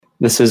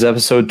This is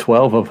episode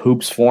 12 of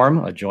Hoops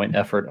Forum, a joint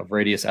effort of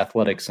Radius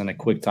Athletics and a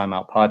Quick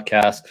Timeout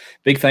podcast.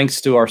 Big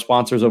thanks to our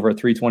sponsors over at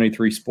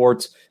 323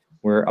 Sports.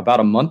 We're about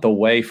a month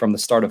away from the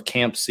start of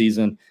camp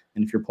season,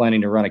 and if you're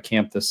planning to run a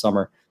camp this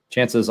summer,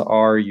 chances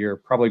are you're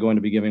probably going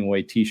to be giving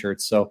away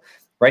T-shirts. So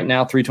right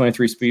now,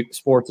 323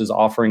 Sports is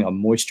offering a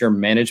moisture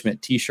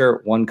management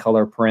T-shirt, one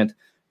color print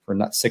for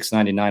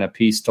 $6.99 a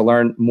piece. To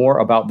learn more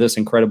about this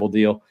incredible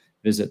deal,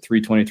 visit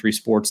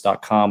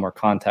 323sports.com or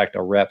contact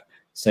a rep.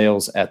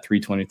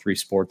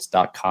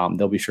 sales@323sports.com.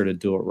 They'll be sure to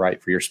do it right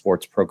for your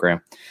sports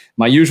program.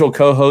 My usual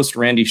co-host,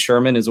 Randy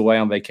Sherman, is away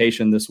on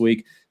vacation this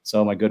week,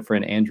 so my good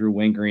friend Andrew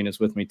Wingreen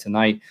is with me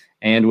tonight.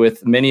 And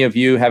with many of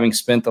you having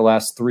spent the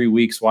last 3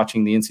 weeks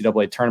watching the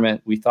NCAA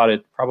tournament, we thought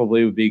it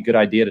probably would be a good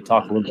idea to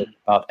talk a little bit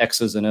about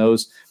X's and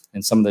O's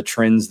and some of the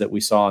trends that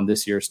we saw in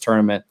this year's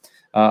tournament.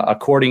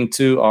 According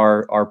to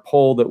our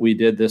poll that we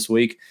did this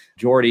week,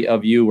 majority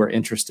of you were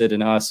interested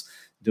in us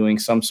doing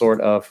some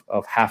sort of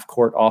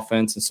half-court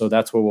offense. And so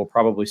that's where we'll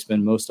probably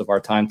spend most of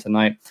our time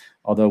tonight,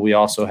 although we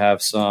also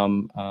have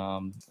some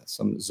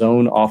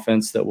zone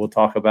offense that we'll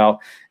talk about.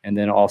 And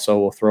then also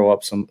we'll throw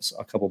up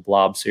a couple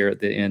blobs here at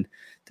the end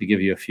to give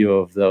you a few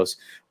of those.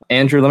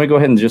 Andrew, let me go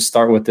ahead and just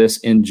start with this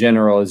in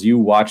general. As you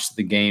watched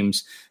the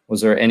games, was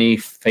there any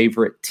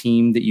favorite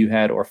team that you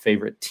had or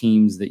favorite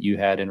teams that you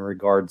had in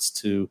regards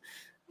to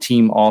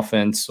team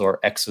offense or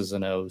X's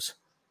and O's?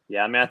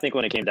 Yeah, I mean, I think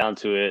when it came down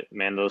to it,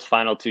 man, those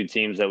final two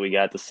teams that we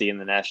got to see in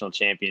the national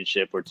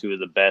championship were two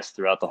of the best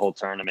throughout the whole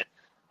tournament.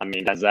 I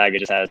mean, Gonzaga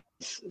just has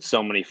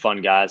so many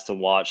fun guys to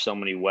watch, so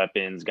many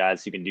weapons,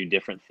 guys who can do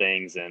different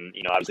things. And,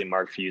 obviously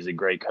Mark Few is a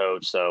great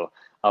coach. So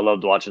I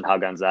loved watching how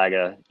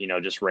Gonzaga,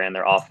 just ran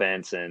their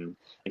offense and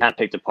kind of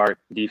picked apart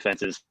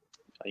defenses,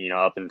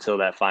 up until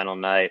that final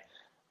night.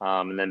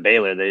 And then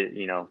Baylor,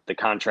 the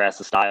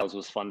contrast of styles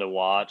was fun to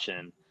watch.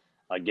 And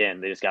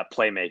again, they just got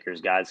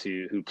playmakers, guys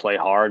who play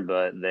hard,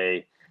 but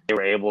they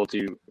were able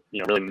to,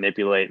 really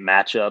manipulate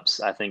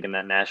matchups, I think, in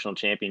that national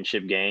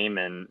championship game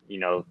and,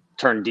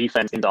 turn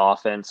defense into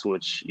offense,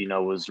 which,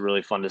 was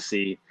really fun to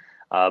see.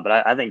 But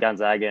I think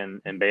Gonzaga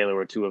and Baylor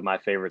were two of my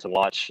favorites to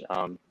watch,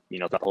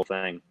 the whole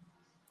thing.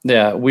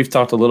 Yeah, we've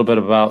talked a little bit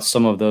about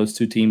some of those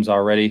two teams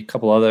already. A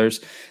couple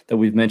others that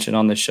we've mentioned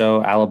on the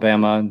show.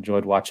 Alabama,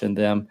 enjoyed watching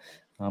them.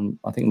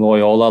 I think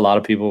Loyola, a lot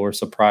of people were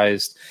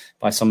surprised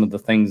by some of the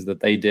things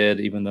that they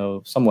did, even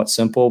though somewhat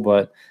simple,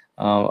 but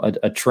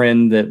a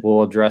trend that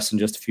we'll address in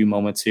just a few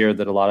moments here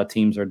that a lot of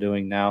teams are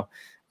doing now.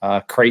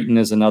 Creighton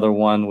is another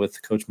one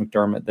with Coach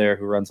McDermott there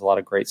who runs a lot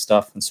of great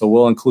stuff. And so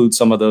we'll include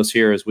some of those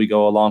here as we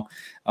go along.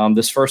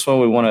 This first one,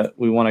 we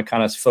want to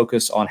kind of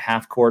focus on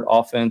half-court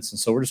offense. And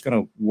so we're just going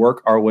to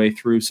work our way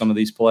through some of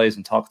these plays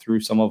and talk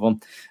through some of them.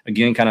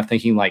 Again, kind of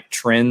thinking like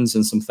trends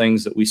and some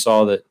things that we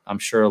saw that I'm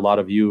sure a lot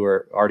of you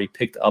are already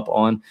picked up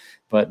on,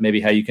 but maybe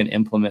how you can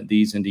implement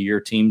these into your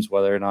teams,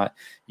 whether or not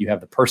you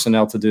have the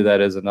personnel to do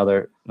that is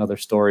another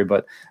story.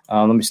 But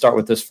let me start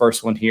with this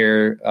first one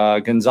here.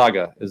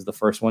 Gonzaga is the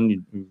first one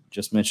you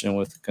just mentioned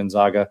with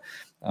Gonzaga.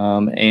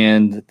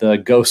 And the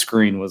go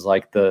screen was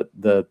like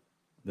the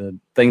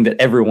thing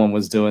that everyone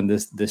was doing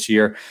this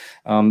year.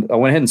 I went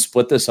ahead and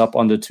split this up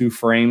onto two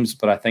frames,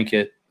 but I think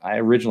I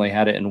originally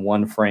had it in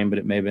one frame, but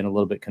it may have been a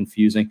little bit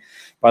confusing.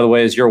 By the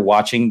way, as you're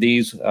watching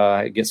these,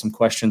 I get some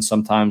questions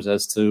sometimes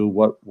as to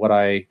what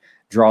I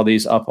draw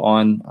these up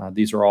on.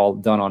 These are all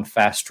done on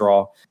Fast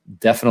Draw.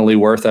 Definitely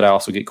worth it. I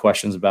also get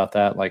questions about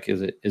that. Like,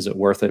 is it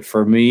worth it?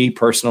 For me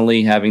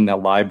personally, having the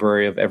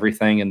library of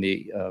everything and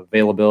the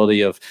availability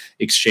of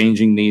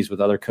exchanging these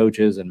with other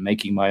coaches and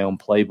making my own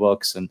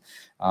playbooks. And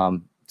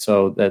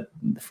so that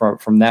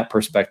from that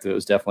perspective, it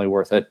was definitely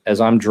worth it. As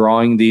I'm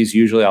drawing these,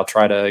 usually I'll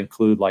try to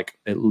include like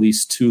at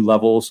least two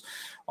levels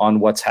on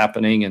what's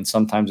happening. And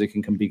sometimes it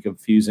can be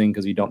confusing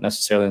because you don't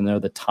necessarily know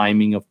the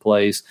timing of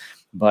plays.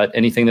 But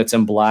anything that's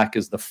in black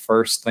is the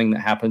first thing that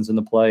happens in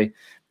the play.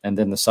 And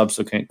then the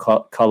subsequent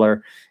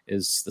color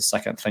is the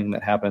second thing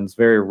that happens.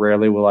 Very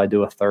rarely will I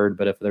do a third,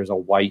 but if there's a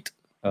white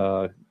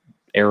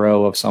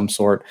arrow of some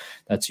sort,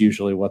 that's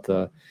usually what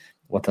the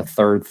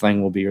third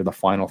thing will be or the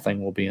final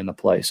thing will be in the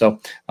play. So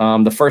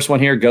the first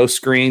one here, ghost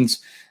screens.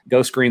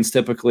 Ghost screens,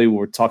 typically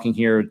we're talking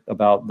here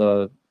about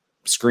the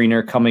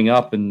screener coming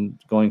up and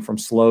going from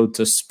slow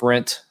to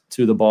sprint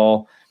to the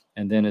ball.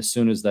 And then as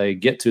soon as they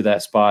get to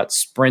that spot,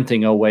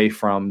 sprinting away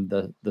from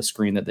the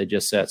screen that they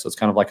just set. So it's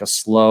kind of like a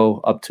slow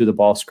up to the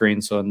ball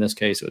screen. So in this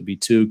case, it would be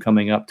two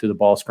coming up to the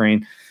ball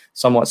screen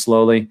somewhat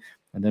slowly.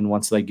 And then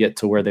once they get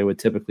to where they would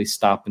typically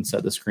stop and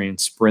set the screen,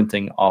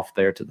 sprinting off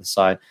there to the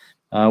side.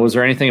 Was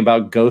there anything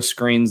about ghost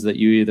screens that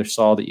you either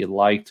saw that you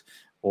liked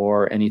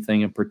or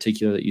anything in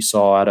particular that you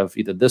saw out of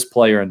either this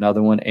play or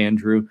another one,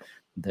 Andrew,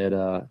 that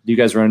do you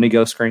guys run any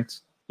ghost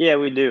screens? Yeah,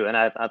 we do. And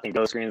I think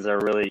ghost screens are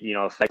really,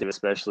 effective,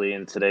 especially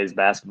in today's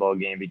basketball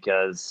game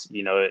because,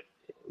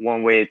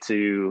 one way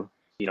to,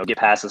 get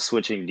past a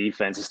switching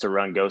defense is to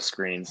run ghost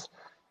screens.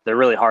 They're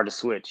really hard to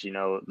switch.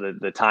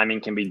 The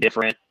timing can be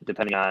different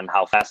depending on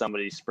how fast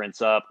somebody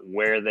sprints up,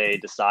 where they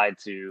decide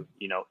to,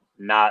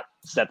 not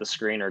set the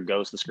screen or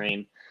ghost the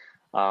screen.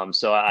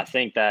 So I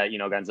think that,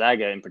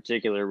 Gonzaga in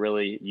particular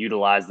really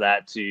utilized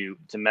that to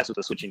mess with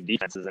the switching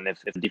defenses. And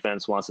if the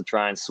defense wants to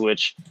try and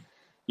switch,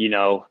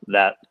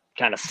 that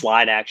kind of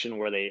slide action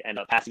where they end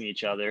up passing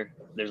each other,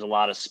 there's a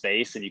lot of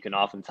space and you can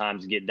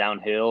oftentimes get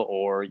downhill.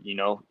 Or,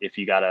 if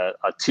you got a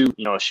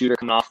shooter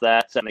coming off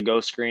that, setting a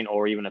go screen,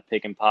 or even a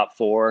pick and pop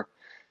four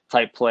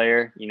type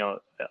player,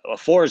 a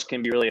fours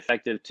can be really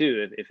effective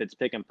too if it's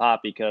pick and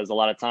pop, because a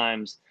lot of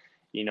times,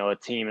 a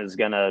team is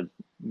going to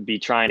be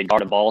trying to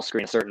guard a ball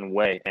screen a certain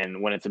way.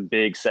 And when it's a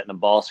big setting a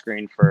ball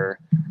screen for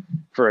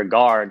a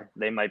guard,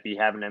 they might be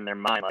having in their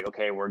mind, like,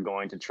 okay, we're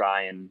going to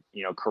try and,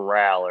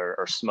 corral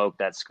or smoke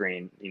that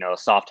screen, a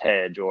soft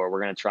hedge, or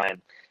we're going to try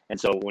and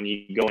so when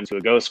you go into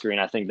a go screen,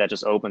 I think that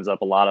just opens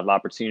up a lot of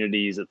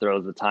opportunities. It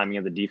throws the timing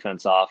of the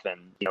defense off.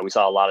 And, we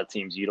saw a lot of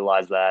teams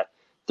utilize that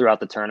throughout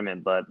the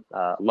tournament, but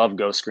love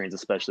go screens,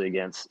 especially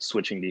against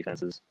switching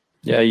defenses.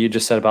 Yeah, you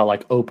just said about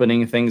like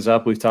opening things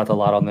up. We've talked a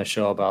lot on this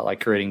show about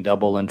like creating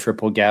double and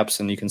triple gaps,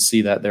 and you can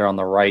see that there on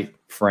the right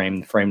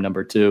frame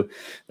number 2,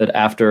 that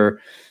after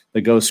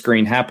the go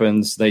screen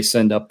happens, they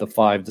send up the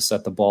 5 to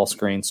set the ball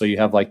screen. So you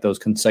have like those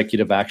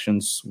consecutive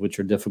actions, which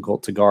are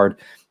difficult to guard.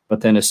 But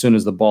then as soon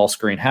as the ball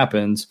screen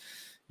happens,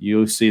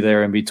 you see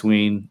there in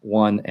between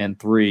 1 and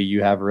 3,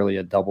 you have really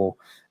a double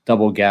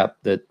gap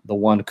that the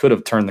 1 could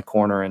have turned the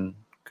corner and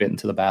get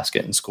into the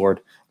basket and scored.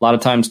 A lot of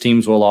times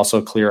teams will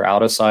also clear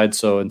out a side.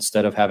 So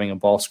instead of having a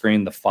ball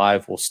screen, the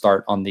 5 will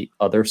start on the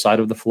other side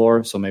of the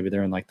floor. So maybe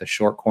they're in like the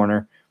short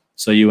corner.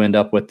 So you end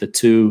up with the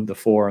 2, the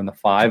 4, and the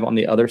 5 on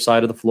the other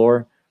side of the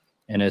floor.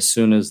 And as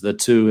soon as the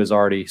 2 has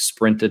already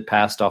sprinted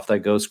past off that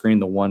go screen,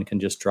 the 1 can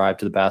just drive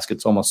to the basket.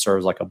 It almost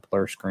serves like a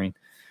blur screen.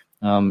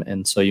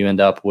 And so you end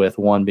up with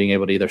 1 being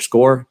able to either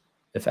score.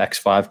 If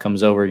X5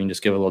 comes over, you can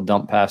just give a little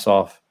dump pass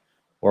off.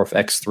 Or if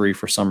X3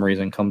 for some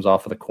reason comes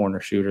off of the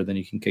corner shooter, then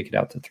you can kick it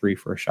out to 3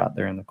 for a shot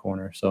there in the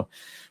corner. So a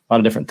lot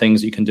of different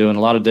things you can do, and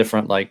a lot of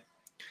different, like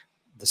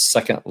the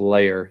second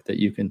layer that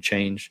you can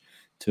change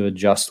to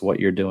adjust what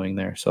you're doing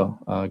there. So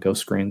go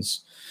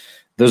screens,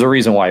 there's a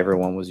reason why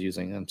everyone was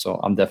using them.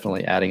 So I'm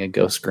definitely adding a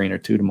go screen or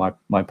 2 to my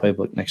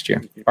playbook next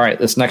year. All right,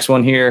 this next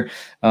one here,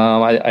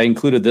 I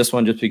included this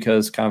one just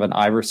because kind of an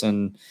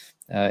Iverson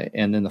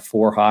and then the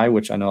 4 high,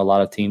 which I know a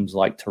lot of teams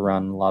like to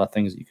run, a lot of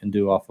things that you can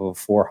do off of a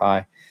 4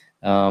 high.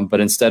 But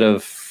instead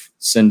of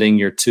sending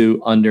your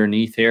 2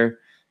 underneath here,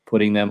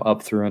 putting them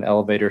up through an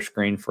elevator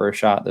screen for a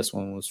shot. This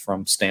one was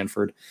from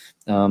Stanford,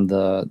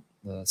 the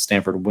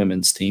Stanford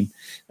women's team.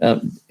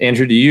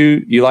 Andrew, do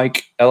you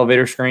like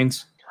elevator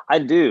screens? I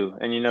do.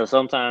 And,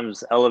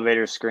 sometimes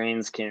elevator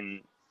screens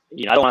can,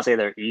 I don't want to say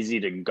they're easy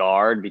to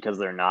guard, because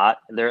they're not.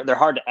 They're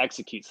hard to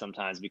execute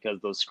sometimes because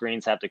those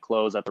screens have to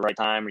close at the right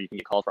time, or you can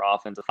get called for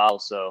offensive foul.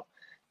 So,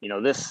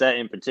 this set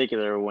in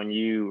particular, when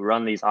you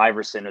run these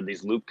Iverson or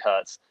these loop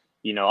cuts,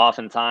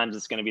 oftentimes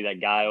it's going to be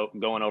that guy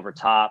going over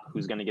top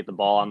who's going to get the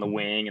ball on the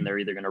wing, and they're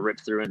either going to rip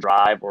through and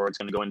drive, or it's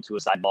going to go into a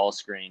side ball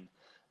screen.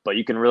 But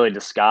you can really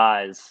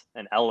disguise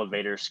an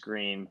elevator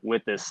screen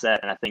with this set.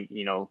 And I think,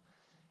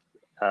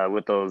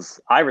 with those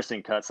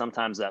Iverson cuts,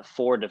 sometimes that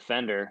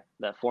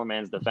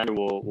 4-man's defender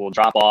will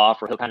drop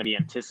off, or he'll kind of be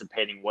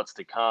anticipating what's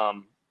to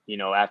come,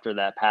 after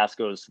that pass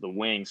goes to the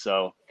wing.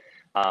 So,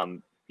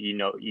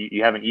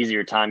 you have an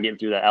easier time getting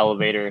through that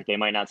elevator. They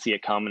might not see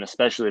it coming,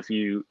 especially if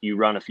you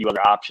run a few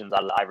other options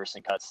out of the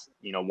Iverson cuts,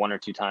 1 or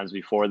 2 times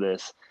before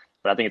this.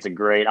 But I think it's a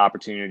great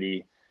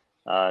opportunity,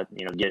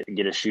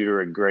 get a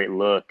shooter a great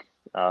look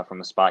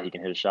from a spot he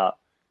can hit a shot.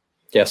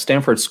 Yeah,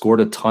 Stanford scored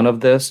a ton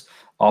of this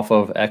off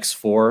of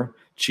X4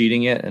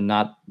 cheating it, and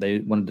they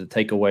wanted to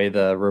take away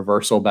the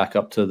reversal back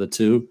up to the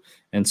 2.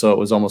 And so it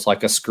was almost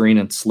like a screen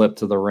and slip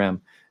to the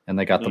rim. And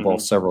they got the ball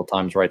several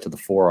times right to the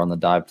 4 on the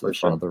dive to the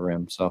front of the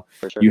rim. So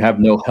you have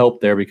no help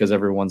there because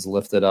everyone's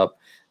lifted up,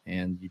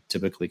 and you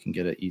typically can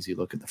get an easy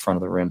look at the front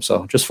of the rim.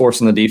 So just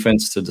forcing the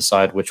defense to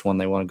decide which one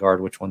they want to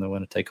guard, which one they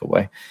want to take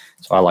away.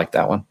 So I like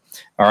that one.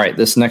 All right,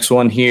 this next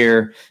one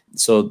here.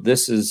 So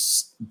this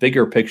is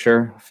bigger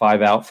picture,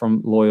 5 out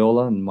from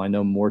Loyola. And I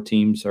know more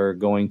teams are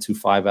going to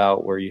 5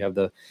 out, where you have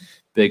the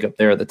big up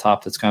there at the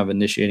top that's kind of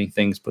initiating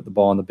things, put the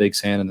ball in the big's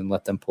hand and then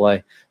let them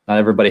play. Not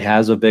everybody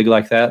has a big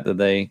like that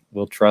they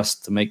will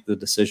trust to make the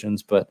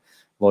decisions, but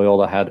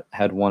Loyola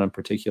had one in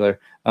particular.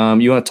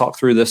 You want to talk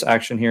through this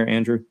action here,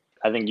 Andrew?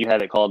 I think you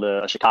have it called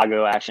a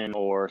Chicago action,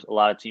 or a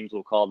lot of teams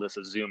will call this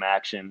a zoom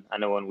action. I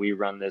know when we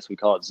run this, we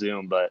call it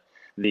zoom, but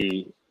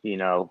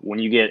when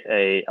you get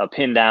a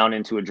pin down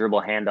into a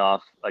dribble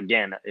handoff,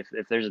 again,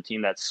 if there's a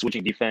team that's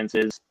switching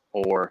defenses,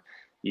 or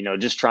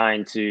just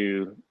trying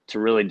to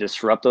really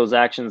disrupt those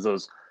actions,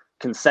 those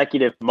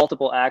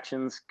multiple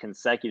actions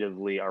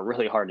consecutively are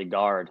really hard to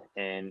guard.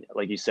 And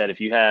like you said,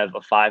 if you have a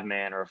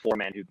 5-man or a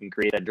 4-man who can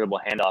create that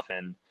dribble handoff,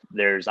 and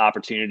there's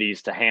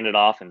opportunities to hand it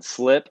off and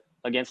slip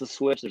against a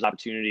switch, there's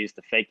opportunities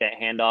to fake that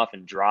handoff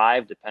and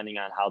drive, depending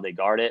on how they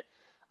guard it.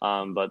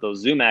 But those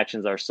zoom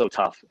actions are so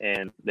tough,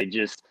 and they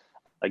just,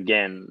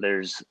 again,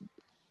 there's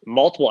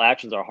multiple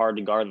actions are hard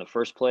to guard in the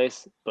first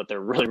place, but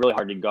they're really, really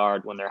hard to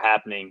guard when they're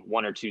happening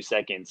 1 or 2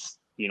 seconds,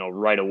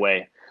 right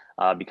away.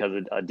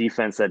 because a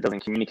defense that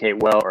doesn't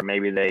communicate well, or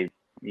maybe they,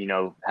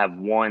 have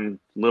one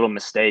little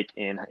mistake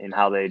in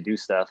how they do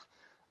stuff,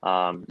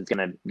 it's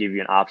going to give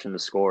you an option to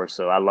score.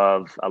 So I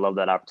love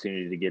that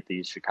opportunity to get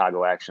these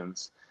Chicago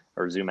actions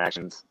or zoom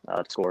actions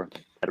to score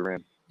at the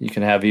rim. You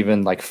can have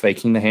even like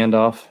faking the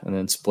handoff and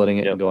then splitting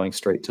it and going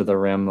straight to the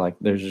rim. Like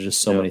there's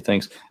just so many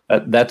things.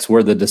 That's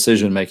where the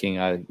decision making,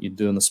 you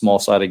do in the small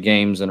sided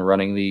games and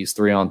running these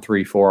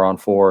 3-on-3,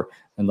 4-on-4,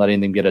 and letting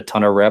them get a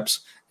ton of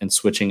reps and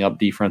switching up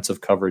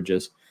defensive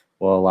coverages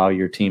will allow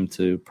your team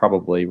to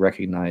probably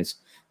recognize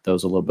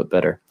those a little bit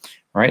better.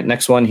 All right,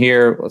 next one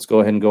here. Let's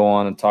go ahead and go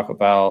on and talk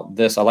about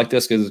this. I like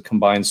this because it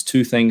combines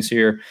two things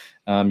here.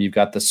 You've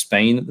got the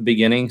Spain at the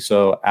beginning.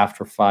 So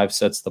after 5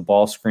 sets the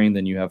ball screen,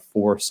 then you have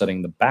 4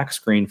 setting the back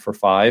screen for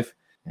 5.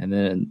 And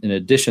then in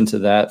addition to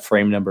that,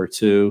 frame number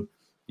 2,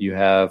 you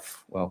have,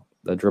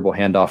 the dribble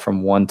handoff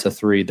from 1 to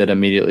 3 that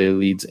immediately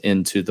leads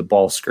into the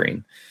ball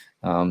screen.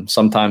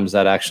 Sometimes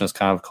that action is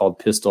kind of called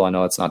pistol. I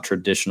know it's not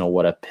traditional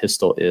what a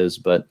pistol is,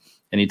 but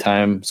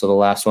anytime. So the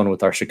last one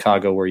with our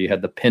Chicago where you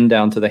had the pin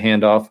down to the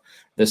handoff,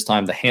 this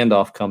time the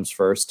handoff comes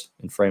first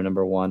in frame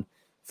number 1,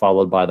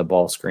 followed by the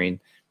ball screen.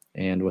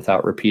 And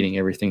without repeating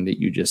everything that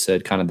you just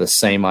said, kind of the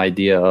same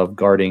idea of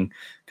guarding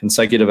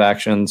consecutive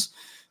actions,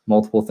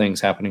 multiple things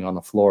happening on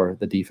the floor.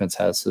 The defense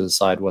has to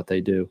decide what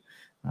they do.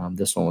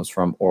 This one was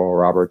from Oral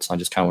Roberts. I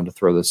just kind of wanted to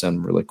throw this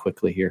in really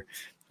quickly here.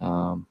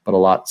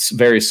 But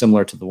very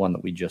similar to the one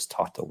that we just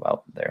talked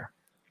about there.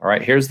 All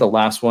right, here's the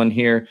last one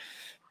here.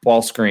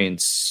 Ball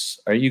screens.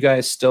 Are you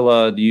guys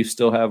still, do you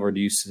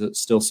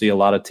still see a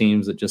lot of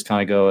teams that just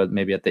kind of go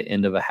maybe at the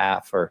end of a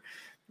half or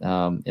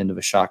end of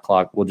a shot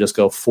clock? We'll just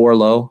go 4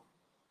 low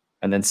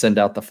and then send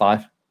out the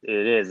 5?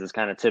 It is. It's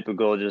kind of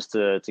typical just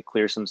to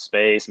clear some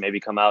space, maybe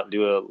come out and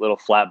do a little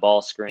flat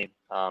ball screen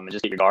and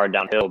just get your guard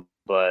downhill.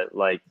 But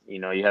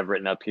you have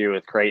written up here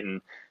with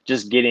Creighton,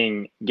 just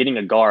getting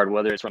a guard,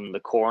 whether it's from the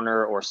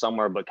corner or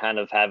somewhere, but kind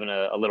of having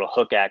a little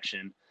hook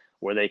action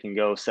where they can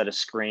go set a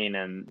screen.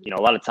 And,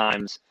 a lot of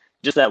times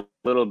just that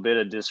little bit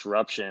of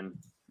disruption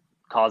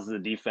causes the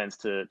defense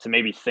to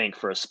maybe think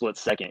for a split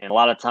second. And a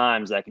lot of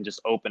times that can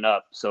just open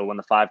up. So when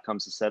the 5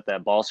 comes to set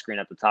that ball screen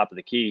at the top of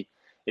the key,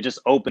 it just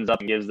opens up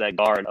and gives that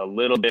guard a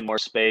little bit more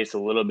space, a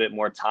little bit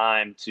more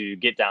time to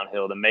get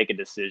downhill, to make a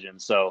decision.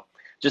 So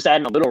just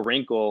adding a little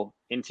wrinkle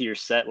into your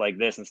set like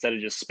this, instead of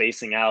just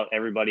spacing out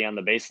everybody on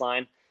the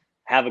baseline,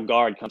 have a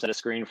guard come set a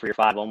screen for your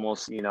 5,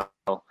 almost,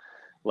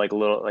 like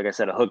I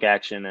said, a hook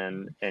action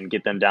and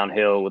get them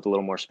downhill with a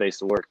little more space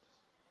to work.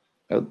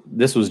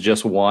 This was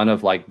just one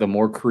of like the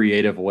more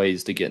creative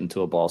ways to get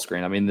into a ball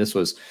screen. I mean, this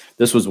was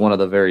one of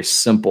the very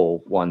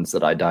simple ones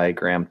that I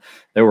diagrammed.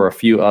 There were a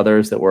few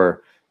others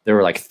there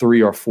were like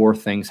 3 or 4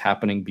 things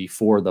happening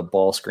before the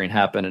ball screen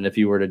happened. And if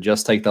you were to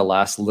just take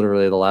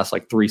literally the last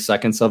like 3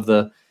 seconds of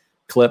the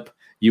clip,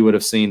 you would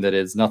have seen that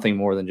it's nothing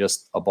more than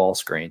just a ball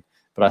screen.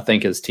 But I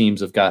think as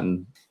teams have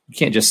gotten, you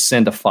can't just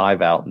send a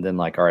 5 out and then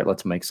like, all right,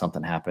 let's make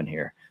something happen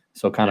here.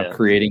 So kind of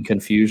creating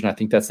confusion. I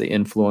think that's the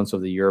influence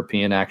of the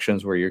European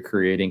actions where you're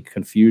creating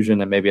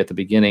confusion and maybe at the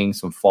beginning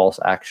some false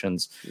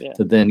actions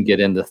to then get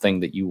into the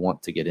thing that you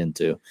want to get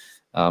into.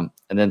 And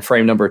then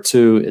frame number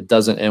 2, it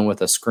doesn't end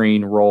with a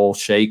screen, roll,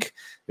 shake.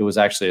 It was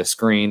actually a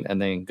screen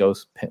and then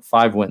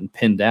 5 went and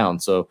pinned down.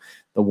 So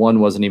the 1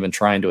 wasn't even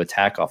trying to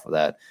attack off of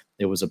that.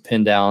 It was a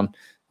pin down.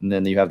 And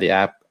then you have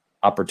the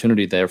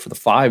opportunity there for the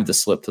 5 to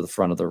slip to the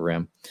front of the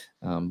rim,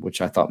 which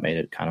I thought made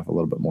it kind of a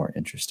little bit more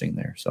interesting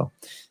there. So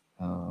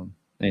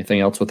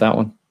anything else with that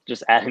one?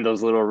 Just adding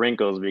those little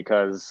wrinkles,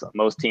 because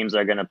most teams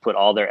are going to put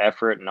all their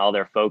effort and all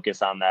their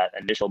focus on that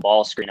initial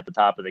ball screen at the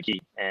top of the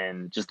key,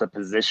 and just the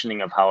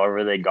positioning of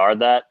however they guard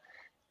that.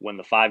 When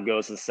the 5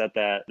 goes to set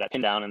that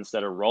pin down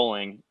instead of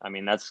rolling, I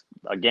mean, that's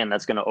going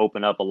to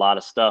open up a lot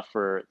of stuff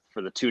for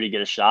the 2 to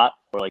get a shot,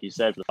 or like you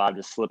said, for the 5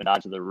 to slip and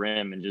dodge to the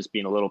rim, and just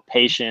being a little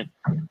patient,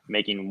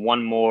 making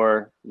one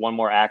more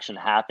action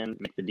happen,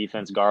 make the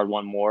defense guard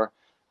one more.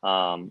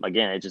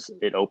 Again,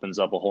 it opens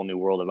up a whole new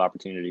world of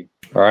opportunity.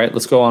 All right,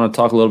 let's go on and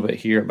talk a little bit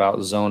here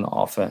about zone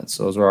offense.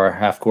 Those are our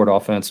half-court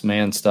offense,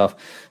 man stuff.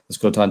 Let's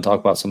go ahead and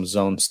talk about some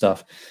zone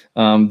stuff.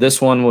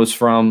 This one was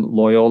from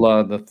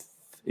Loyola.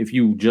 If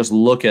you just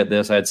look at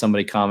this, I had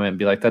somebody comment and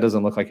be like, that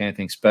doesn't look like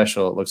anything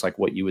special. It looks like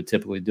what you would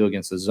typically do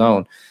against the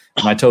zone.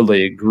 And I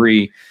totally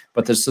agree.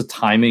 But there's the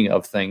timing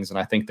of things. And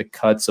I think the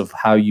cuts of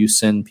how you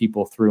send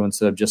people through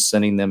instead of just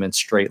sending them in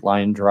straight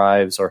line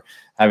drives or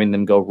having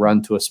them go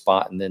run to a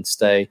spot and then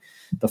stay.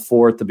 The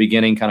 4 at the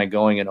beginning kind of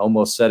going and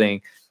almost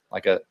setting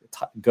like a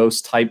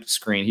ghost type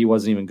screen. He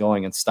wasn't even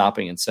going and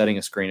stopping and setting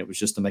a screen. It was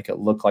just to make it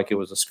look like it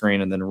was a screen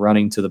and then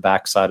running to the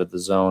backside of the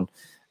zone.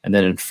 And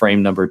then in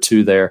frame number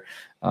 2 there,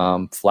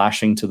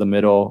 flashing to the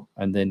middle,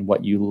 and then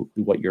what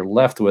you're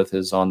left with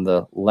is on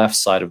the left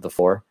side of the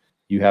floor.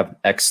 You have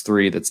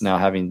X3 that's now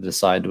having to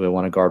decide, do I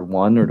want to guard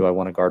 1 or do I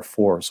want to guard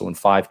 4? So when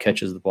 5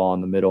 catches the ball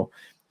in the middle,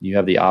 you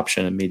have the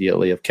option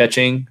immediately of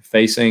catching,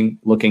 facing,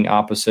 looking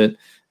opposite,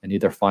 and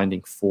either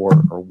finding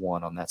 4 or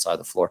 1 on that side of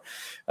the floor.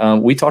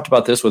 We talked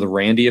about this with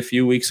Randy a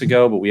few weeks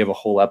ago, but we have a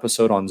whole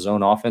episode on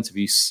zone offense. If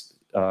you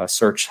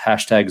search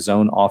hashtag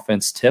zone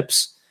offense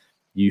tips.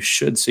 You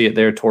should see it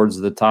there towards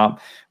the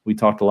top. We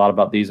talked a lot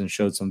about these and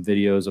showed some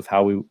videos of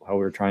how we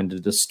were trying to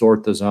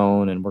distort the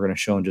zone, and we're going to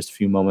show in just a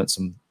few moments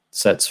some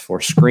sets for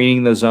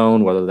screening the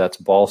zone, whether that's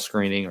ball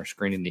screening or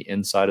screening the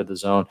inside of the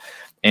zone.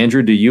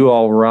 Andrew, do you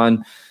all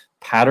run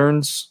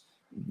patterns?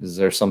 Is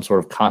there some sort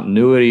of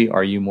continuity?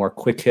 Are you more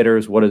quick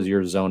hitters? What is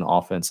your zone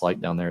offense like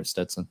down there at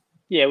Stetson?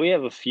 Yeah, we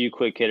have a few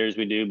quick hitters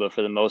we do, but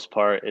for the most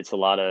part, it's a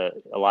lot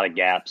of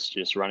gaps,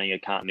 just running a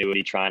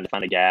continuity, trying to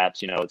find the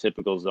gaps,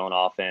 typical zone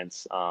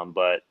offense.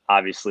 But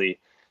obviously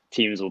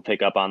teams will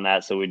pick up on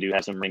that. So we do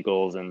have some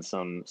wrinkles and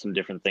some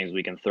different things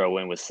we can throw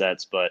in with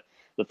sets. But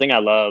the thing I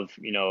love,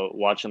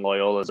 watching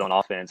Loyola's zone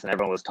offense, and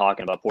everyone was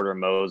talking about Porter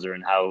Moser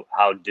and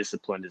how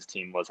disciplined his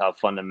team was, how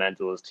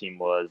fundamental his team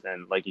was.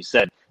 And like you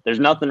said, there's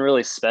nothing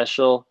really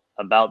special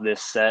about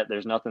this set.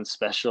 There's nothing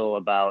special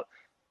about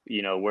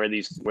where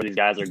these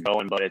guys are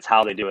going, but it's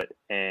how they do it.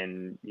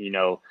 And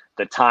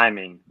the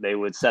timing, they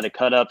would set a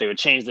cut up, they would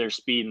change their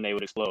speed, and they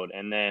would explode.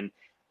 And then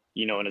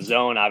in a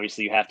zone,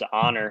 obviously you have to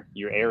honor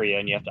your area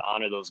and you have to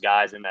honor those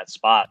guys in that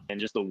spot. And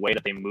just the way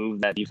that they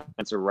move that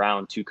defense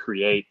around to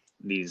create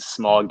these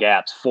small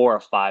gaps for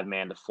a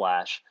 5-man to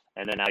flash.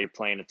 And then now you're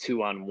playing a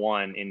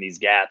 2-on-1 in these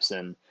gaps.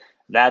 And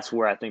that's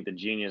where I think the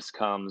genius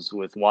comes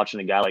with watching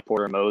a guy like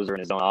Porter Moser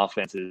and his own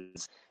offense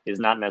is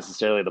not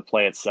necessarily the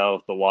play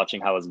itself, but watching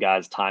how his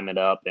guys time it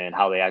up and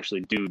how they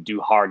actually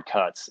do hard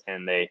cuts.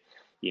 And they,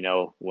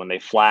 when they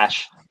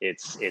flash,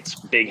 it's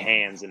big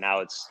hands, and now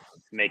it's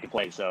make a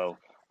play. So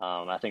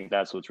I think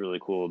that's what's really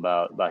cool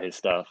about his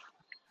stuff.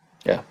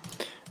 Yeah.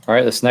 All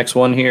right, this next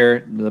one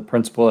here, the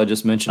principle I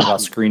just mentioned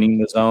about screening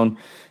the zone,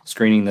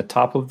 screening the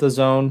top of the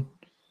zone,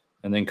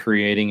 and then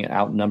creating an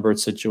outnumbered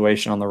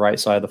situation on the right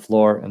side of the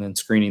floor, and then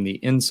screening the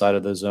inside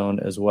of the zone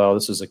as well.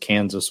 This is a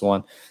Kansas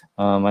one.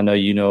 I know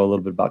you know a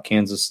little bit about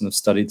Kansas and have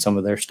studied some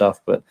of their stuff,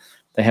 but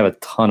they have a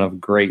ton of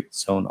great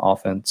zone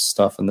offense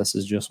stuff, and this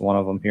is just one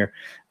of them here.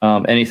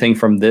 Anything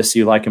from this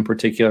you like in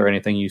particular, or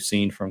anything you've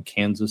seen from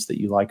Kansas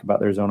that you like about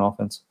their zone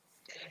offense?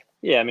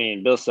 Yeah, I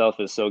mean, Bill Self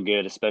is so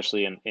good,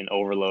 especially in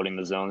overloading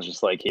the zones,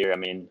 just like here. I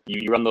mean,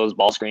 you run those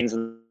ball screens,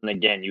 and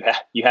again, you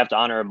have to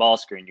honor a ball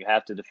screen. You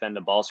have to defend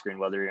a ball screen,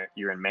 whether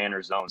you're in man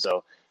or zone.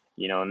 So,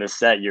 in this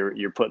set,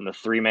 you're putting the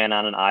 3-man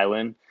on an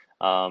island,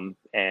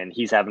 and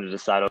he's having to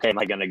decide, okay, am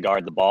I going to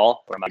guard the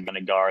ball, or am I going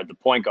to guard the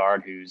point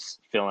guard who's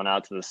filling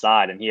out to the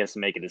side? And he has to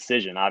make a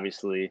decision.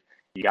 Obviously,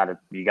 you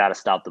gotta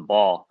stop the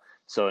ball.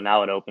 So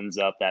now it opens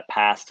up that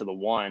pass to the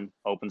 1,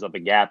 opens up a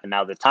gap. And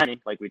now the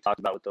timing, like we talked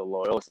about with the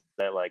Loyola,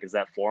 is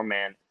that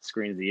 4-man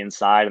screens the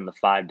inside and the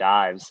 5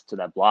 dives to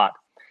that block,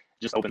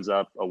 it just opens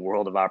up a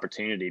world of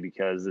opportunity,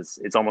 because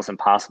it's almost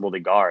impossible to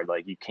guard.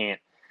 Like you can't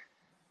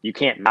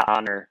not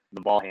honor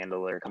the ball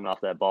handler coming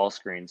off that ball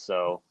screen.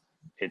 So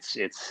it's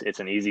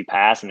an easy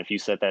pass. And if you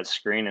set that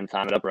screen and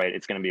time it up right,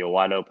 it's going to be a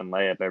wide open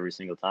layup every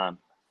single time.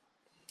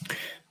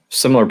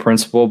 Similar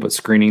principle, but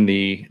screening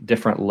the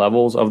different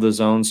levels of the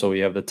zone. So we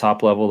have the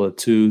top level, the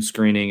 2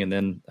 screening, and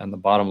then on the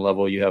bottom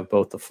level, you have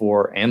both the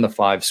 4 and the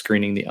 5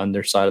 screening the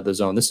underside of the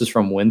zone. This is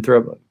from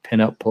Winthrop,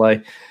 pinup play.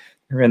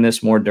 They ran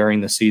this more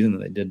during the season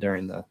than they did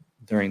during the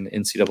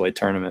NCAA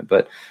tournament.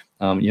 But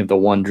you have the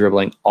 1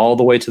 dribbling all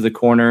the way to the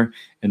corner,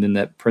 and then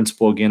that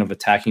principle again of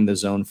attacking the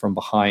zone from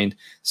behind,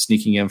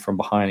 sneaking in from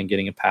behind and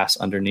getting a pass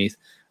underneath.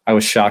 I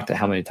was shocked at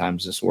how many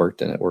times this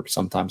worked, and it worked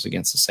sometimes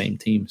against the same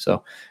team.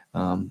 So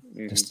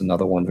just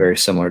another one very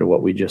similar to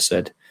what we just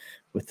said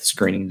with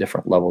screening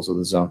different levels of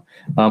the zone.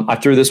 I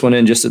threw this one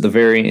in just at the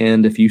very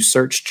end. If you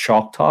search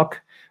Chalk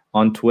Talk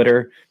on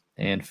Twitter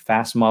and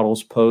Fast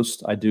Models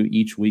post, I do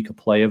each week a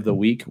play of the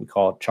week. We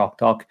call it Chalk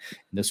Talk.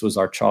 And this was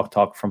our Chalk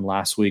Talk from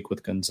last week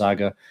with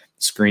Gonzaga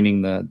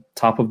screening the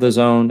top of the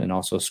zone and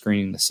also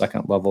screening the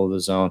second level of the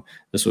zone.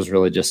 This was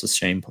really just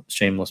a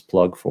shameless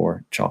plug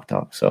for Chalk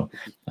Talk. So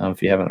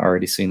if you haven't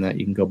already seen that,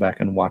 you can go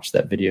back and watch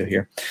that video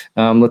here.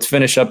 Let's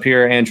finish up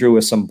here, Andrew,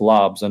 with some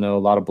blobs. I know a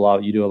lot of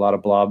blobs. You do a lot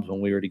of blobs.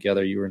 When we were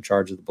together, you were in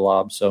charge of the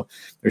blobs. So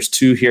there's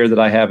 2 here that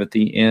I have at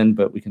the end,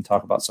 but we can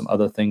talk about some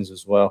other things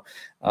as well.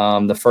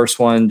 The first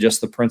one, just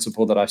the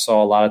principle that I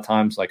saw a lot of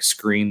times, like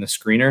screen the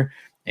screener.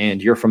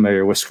 And you're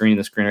familiar with screen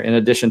the screener. In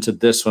addition to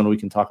this one, we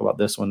can talk about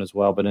this one as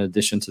well. But in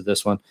addition to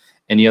this one,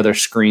 any other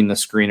screen the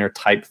screener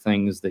type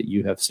things that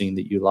you have seen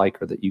that you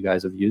like or that you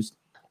guys have used?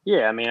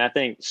 Yeah, I mean, I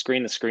think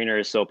screen the screener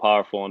is so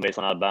powerful and based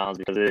on out of bounds,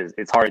 because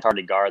it's hard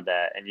to guard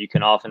that. And you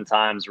can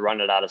oftentimes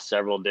run it out of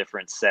several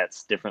different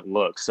sets, different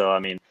looks. So, I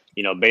mean,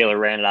 Baylor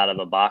ran it out of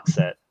a box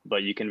set,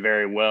 but you can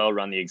very well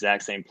run the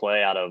exact same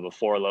play out of a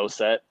 4-low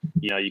set.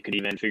 You could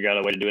even figure out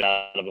a way to do it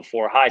out of a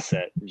 4-high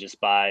set just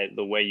by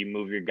the way you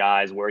move your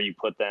guys, where you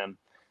put them.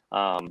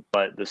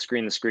 But the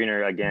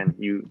screener, again,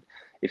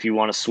 if you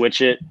want to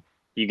switch it,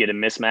 you get a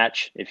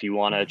mismatch. If you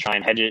want to try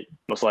and hedge it,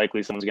 most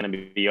likely someone's going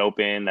to be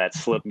open. That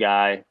slip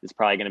guy is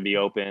probably going to be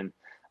open.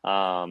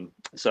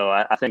 So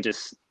I think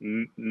just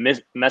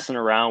messing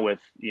around with,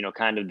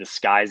 kind of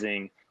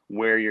disguising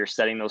where you're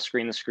setting those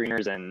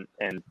screeners,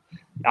 and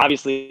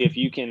obviously if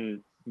you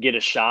can get a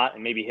shot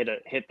and maybe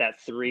hit that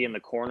 3 in the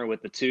corner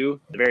with the 2,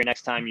 the very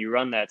next time you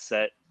run that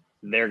set,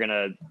 they're going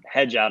to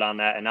hedge out on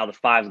that. And now the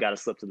 5's got to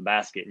slip to the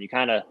basket. And you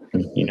kind of,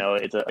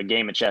 it's a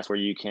game of chess where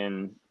you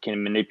can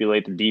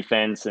manipulate the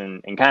defense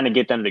and kind of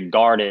get them to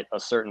guard it a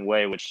certain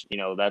way, which,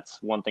 that's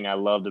one thing I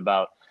loved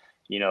about,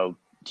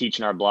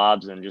 teaching our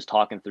blobs and just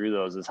talking through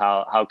those is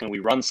how can we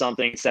run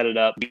something, set it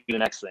up, do the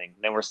next thing.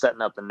 Then we're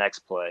setting up the next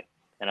play.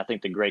 And I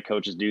think the great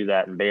coaches do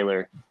that. And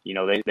Baylor,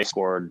 they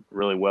scored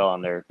really well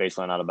on their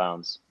baseline out of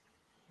bounds.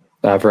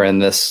 I've ran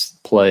this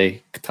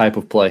type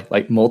of play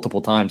like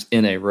multiple times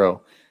in a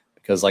row.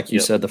 Because like you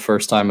said, the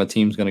first time a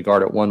team's going to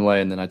guard it one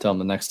way, and then I tell them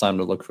the next time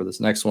to look for this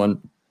next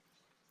one.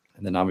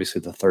 And then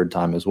obviously the third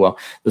time as well.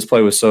 This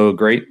play was so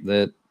great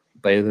that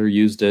Baylor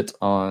used it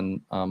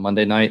on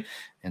Monday night,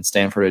 and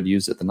Stanford had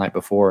used it the night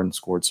before and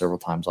scored several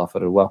times off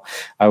it as well.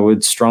 I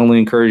would strongly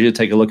encourage you to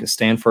take a look at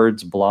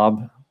Stanford's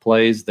blob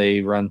plays.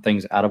 They run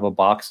things out of a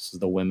box. This is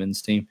the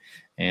women's team,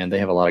 and they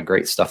have a lot of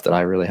great stuff that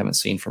I really haven't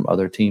seen from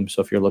other teams.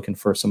 So if you're looking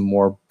for some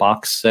more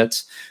box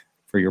sets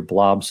for your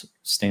blobs,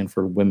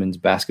 Stanford women's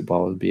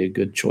basketball would be a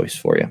good choice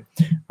for you.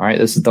 All right,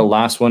 this is the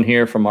last one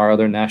here from our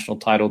other national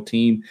title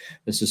team.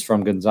 This is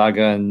from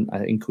Gonzaga, and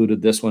I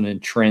included this one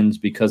in trends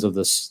because of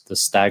the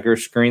stagger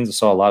screens. I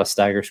saw a lot of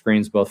stagger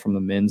screens both from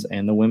the men's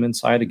and the women's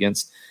side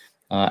against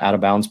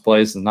out-of-bounds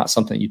plays. It's not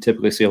something you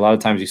typically see. A lot of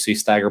times you see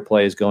stagger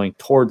plays going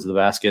towards the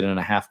basket in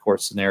a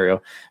half-court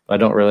scenario, but I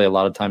don't really a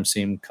lot of times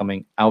see them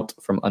coming out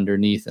from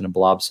underneath in a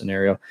blob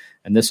scenario.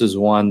 And this is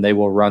one, they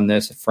will run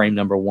this. Frame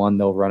number 1,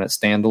 they'll run it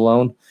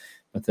standalone,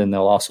 but then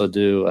they'll also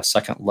do a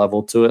second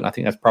level to it. And I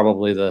think that's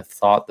probably the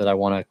thought that I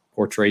want to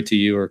portray to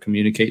you or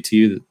communicate to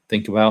you to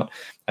think about.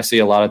 I see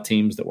a lot of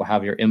teams that will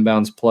have your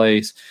inbounds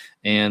plays,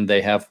 and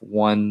they have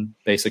one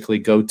basically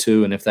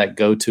go-to, and if that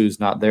go-to is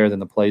not there, then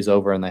the play's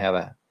over and they have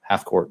a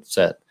half-court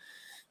set.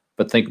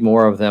 But think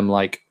more of them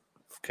like,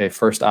 okay,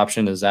 first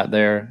option, is that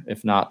there?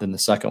 If not, then the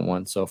second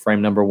one. So frame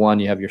number 1,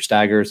 you have your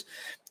staggers,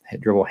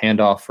 dribble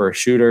handoff for a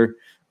shooter.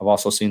 I've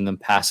also seen them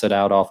pass it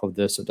out off of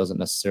this. It doesn't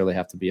necessarily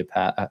have to be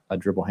a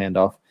dribble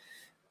handoff.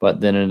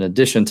 But then in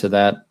addition to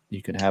that,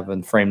 you could have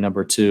in frame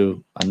number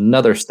 2,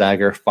 another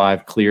stagger,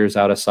 5 clears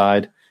out of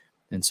side.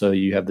 And so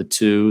you have the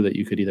 2 that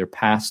you could either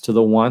pass to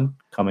the 1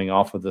 coming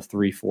off of the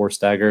 3-4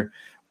 stagger,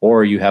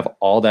 or you have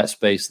all that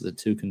space so the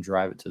 2 can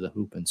drive it to the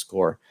hoop and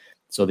score.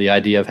 So the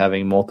idea of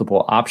having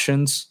multiple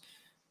options,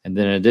 and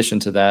then in addition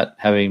to that,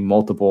 having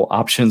multiple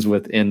options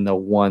within the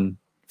one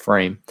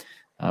frame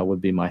would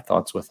be my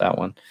thoughts with that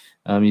one.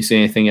 You see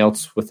anything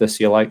else with this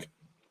you like?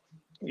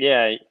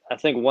 Yeah, I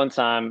think one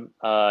time,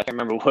 I can't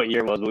remember what year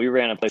it was, but we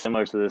ran a play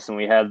similar to this, and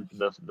we had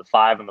the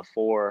 5 and the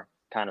 4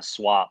 kind of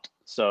swapped.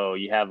 So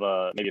you have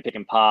maybe a pick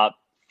and pop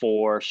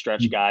 4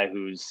 stretch guy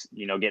who's,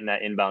 getting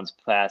that inbounds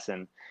pass,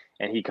 and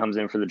he comes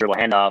in for the dribble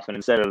handoff. And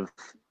instead of,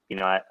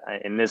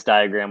 in this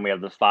diagram, we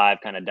have the 5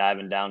 kind of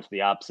diving down to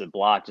the opposite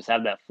block, just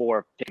have that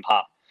 4 pick and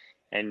pop.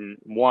 And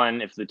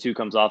 1, if the 2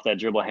 comes off that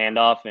dribble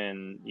handoff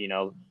and,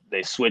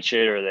 they switch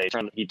it or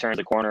he turns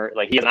the corner,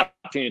 like he has an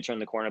opportunity to turn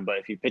the corner, but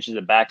if he pitches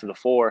it back to the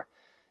 4,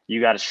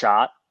 you got a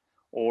shot.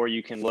 Or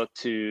you can look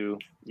to,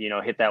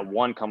 hit that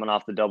 1 coming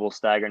off the double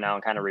stagger now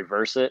and kind of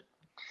reverse it.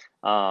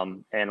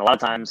 And a lot of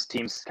times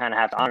teams kind of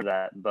have to honor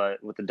that.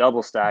 But with the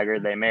double stagger,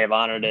 they may have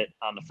honored it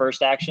on the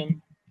first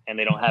action and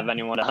they don't have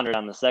anyone to honor it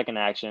on the second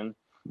action.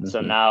 Mm-hmm.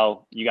 So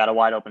now you got a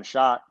wide open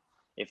shot.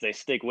 If they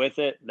stick with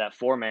it, that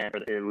 4-man,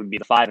 it would be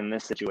the 5 in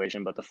this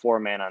situation, but the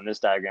 4-man on this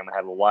diagram would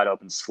have a wide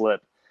open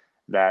slip.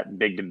 That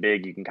big to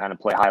big, you can kind of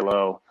play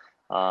high-low.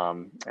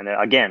 And then,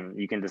 again,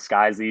 you can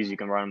disguise these. You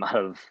can run them out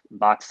of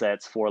box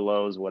sets, 4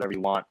 lows, whatever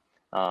you want.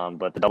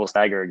 But the double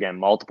stagger, again,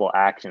 multiple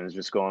actions,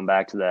 just going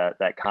back to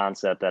that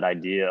concept, that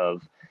idea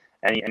of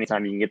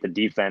anytime you can get the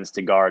defense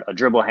to guard a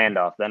dribble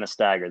handoff, then a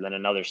stagger, then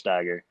another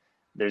stagger,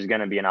 there's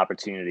going to be an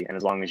opportunity. And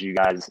as long as you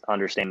guys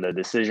understand the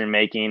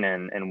decision-making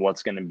and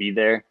what's going to be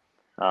there,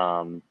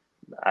 I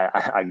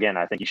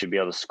think you should be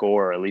able to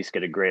score or at least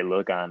get a great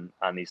look on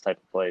these type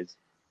of plays.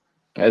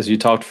 As you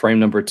talked frame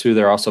number 2,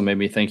 there also made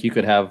me think you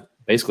could have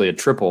basically a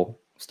triple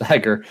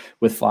stagger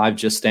with 5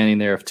 just standing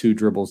there if 2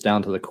 dribbles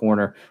down to the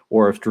corner,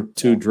 or if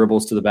 2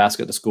 dribbles to the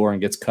basket to score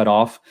and gets cut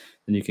off,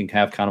 then you can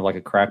have kind of like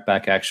a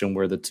crackback action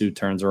where the 2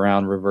 turns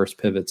around, reverse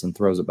pivots, and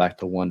throws it back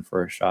to 1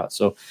 for a shot.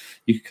 So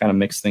you can kind of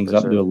mix things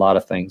up, do a lot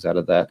of things out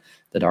of that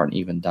aren't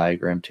even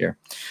diagrammed here.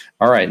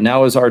 All right,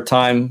 now is our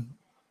time.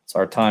 It's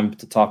our time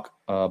to talk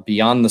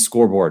Beyond the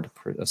Scoreboard,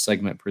 a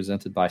segment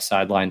presented by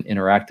Sideline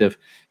Interactive.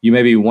 You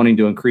may be wanting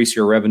to increase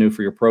your revenue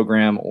for your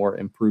program or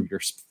improve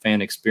your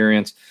fan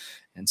experience.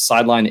 And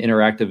Sideline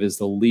Interactive is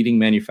the leading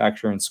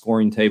manufacturer in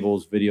scoring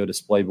tables, video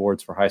display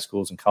boards for high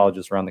schools and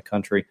colleges around the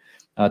country.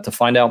 To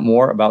find out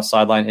more about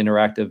Sideline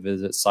Interactive,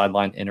 visit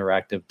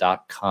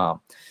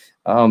sidelineinteractive.com.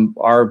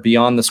 Our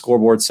Beyond the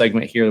Scoreboard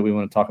segment here that we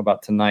want to talk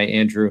about tonight,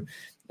 Andrew,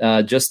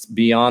 just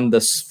beyond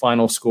the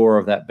final score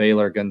of that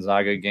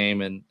Baylor-Gonzaga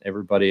game, and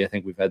everybody, I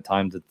think we've had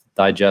time to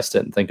digest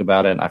it and think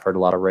about it, and I've heard a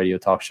lot of radio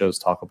talk shows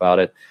talk about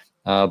it.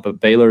 But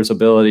Baylor's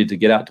ability to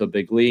get out to a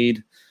big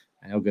lead,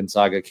 I know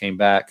Gonzaga came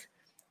back.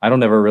 I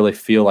don't ever really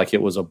feel like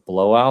it was a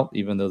blowout,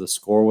 even though the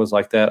score was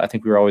like that. I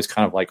think we were always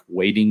kind of like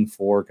waiting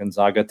for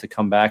Gonzaga to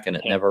come back, and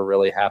it never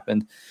really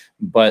happened.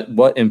 But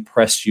what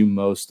impressed you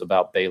most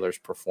about Baylor's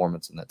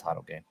performance in that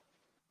title game?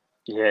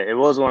 Yeah, it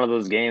was one of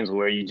those games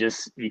where you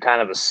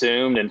kind of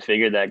assumed and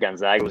figured that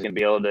Gonzaga was going to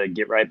be able to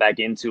get right back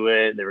into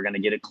it. They were going to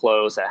get it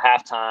close at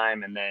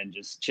halftime and then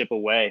just chip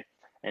away.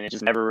 And it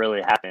just never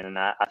really happened. And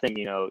I think,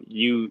 you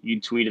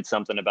tweeted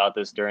something about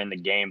this during the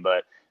game,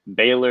 but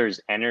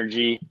Baylor's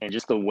energy and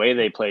just the way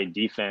they played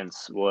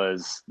defense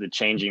was the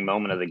changing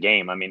moment of the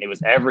game. I mean, it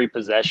was every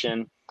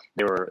possession.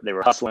 They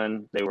were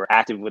hustling. They were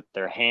active with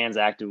their hands,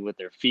 active with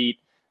their feet.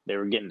 They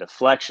were getting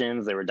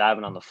deflections. They were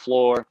diving on the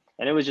floor.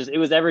 And it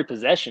was every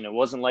possession. It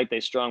wasn't like they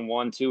strung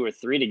 1, 2, or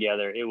 3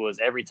 together. It was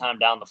every time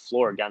down the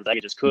floor.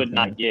 Gonzaga just could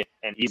not get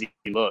an easy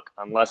look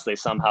unless they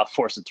somehow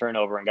forced a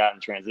turnover and got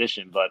in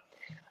transition. But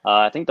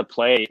I think the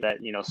play that,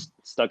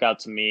 stuck out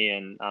to me,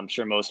 and I'm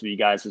sure most of you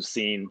guys have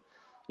seen,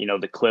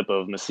 the clip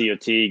of Masio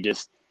Teague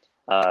just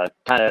kind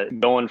of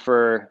going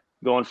for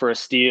a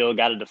steal,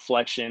 got a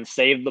deflection,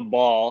 saved the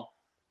ball,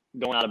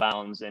 going out of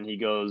bounds, and he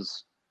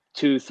goes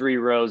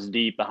 2-3 rows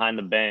deep behind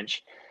the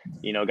bench.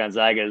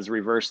 Gonzaga is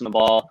reversing the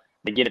ball.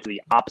 They get it to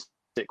the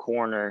opposite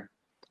corner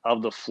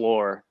of the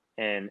floor,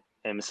 and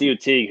Masio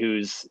Teague,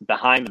 who's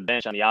behind the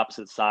bench on the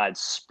opposite side,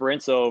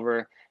 sprints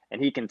over,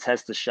 and he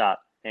contests the shot.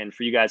 And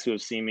for you guys who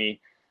have seen me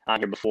on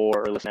here before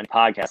or listened to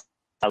podcasts,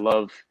 I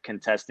love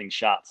contesting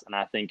shots, and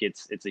I think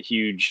it's a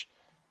huge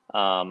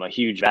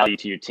value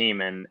to your team.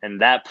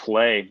 And that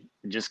play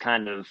just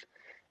kind of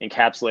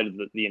encapsulated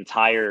the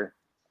entire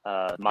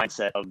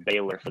mindset of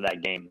Baylor for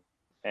that game.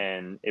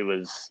 And it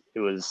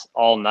was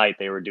all night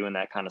they were doing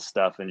that kind of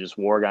stuff and just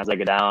wore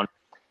Gonzaga down.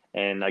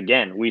 And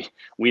again, we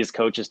as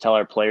coaches tell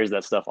our players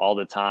that stuff all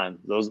the time.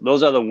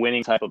 Those are the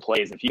winning type of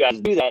plays. If you guys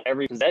do that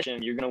every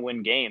possession, you're going to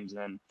win games.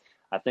 And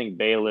I think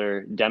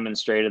Baylor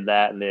demonstrated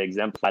that, and they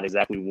exemplified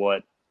exactly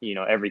what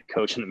every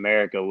coach in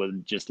America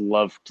would just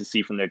love to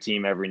see from their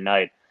team every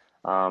night.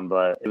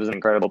 But it was an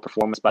incredible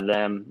performance by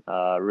them.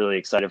 Really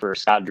excited for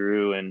Scott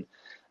Drew and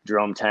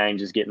Jerome Tang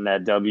just getting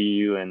that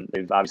W, and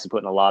they've obviously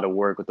put in a lot of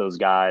work with those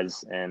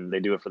guys, and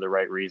they do it for the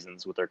right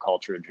reasons with their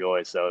culture of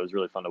joy. So it was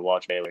really fun to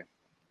watch Baylor.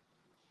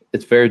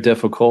 It's very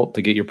difficult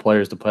to get your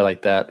players to play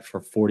like that for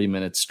 40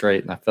 minutes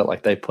straight, and I felt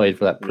like they played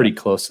for that pretty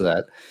close to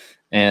that.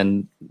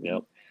 And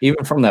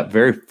even from that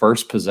very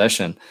first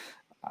possession,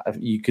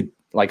 you could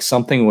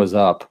something was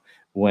up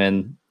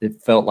when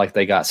it felt like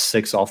they got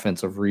 6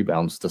 offensive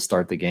rebounds to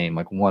start the game,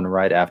 like one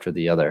right after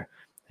the other.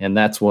 And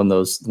that's one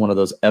of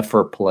those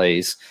effort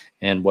plays.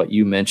 And what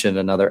you mentioned,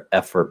 another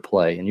effort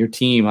play. And your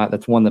team,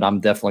 that's one that I'm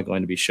definitely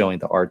going to be showing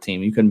to our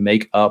team. You can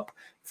make up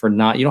for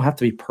you don't have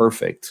to be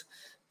perfect,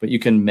 but you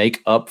can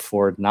make up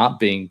for not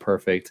being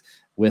perfect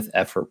with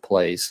effort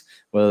plays,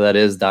 whether that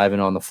is diving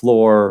on the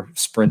floor,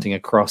 sprinting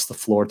across the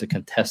floor to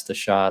contest a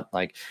shot.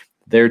 Like,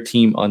 their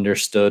team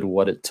understood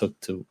what it took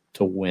to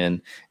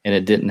win, and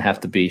it didn't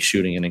have to be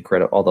shooting an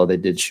incredible, although they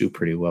did shoot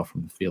pretty well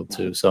from the field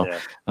too. So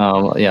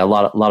a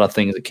lot of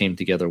things that came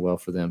together well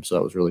for them. So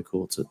that was really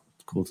cool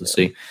to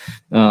see.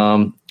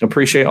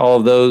 Appreciate all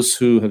of those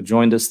who have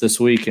joined us this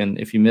week. And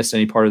if you missed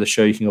any part of the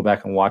show, you can go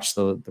back and watch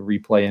the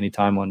replay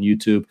anytime on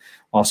YouTube,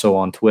 also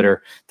on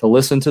Twitter. To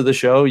listen to the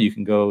show, you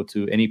can go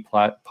to any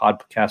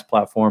podcast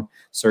platform,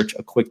 search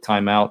A Quick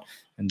Timeout,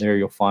 and there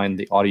you'll find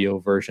the audio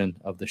version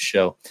of the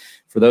show.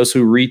 For those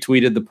who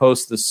retweeted the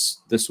post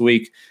this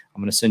week,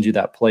 I'm going to send you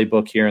that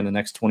playbook here in the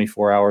next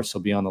 24 hours, so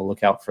be on the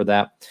lookout for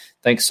that.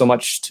 Thanks so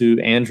much to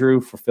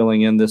Andrew for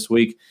filling in this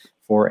week.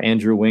 For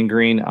Andrew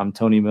Wingreen, I'm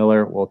Tony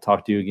Miller. We'll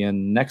talk to you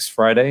again next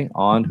Friday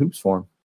on Hoops Forum.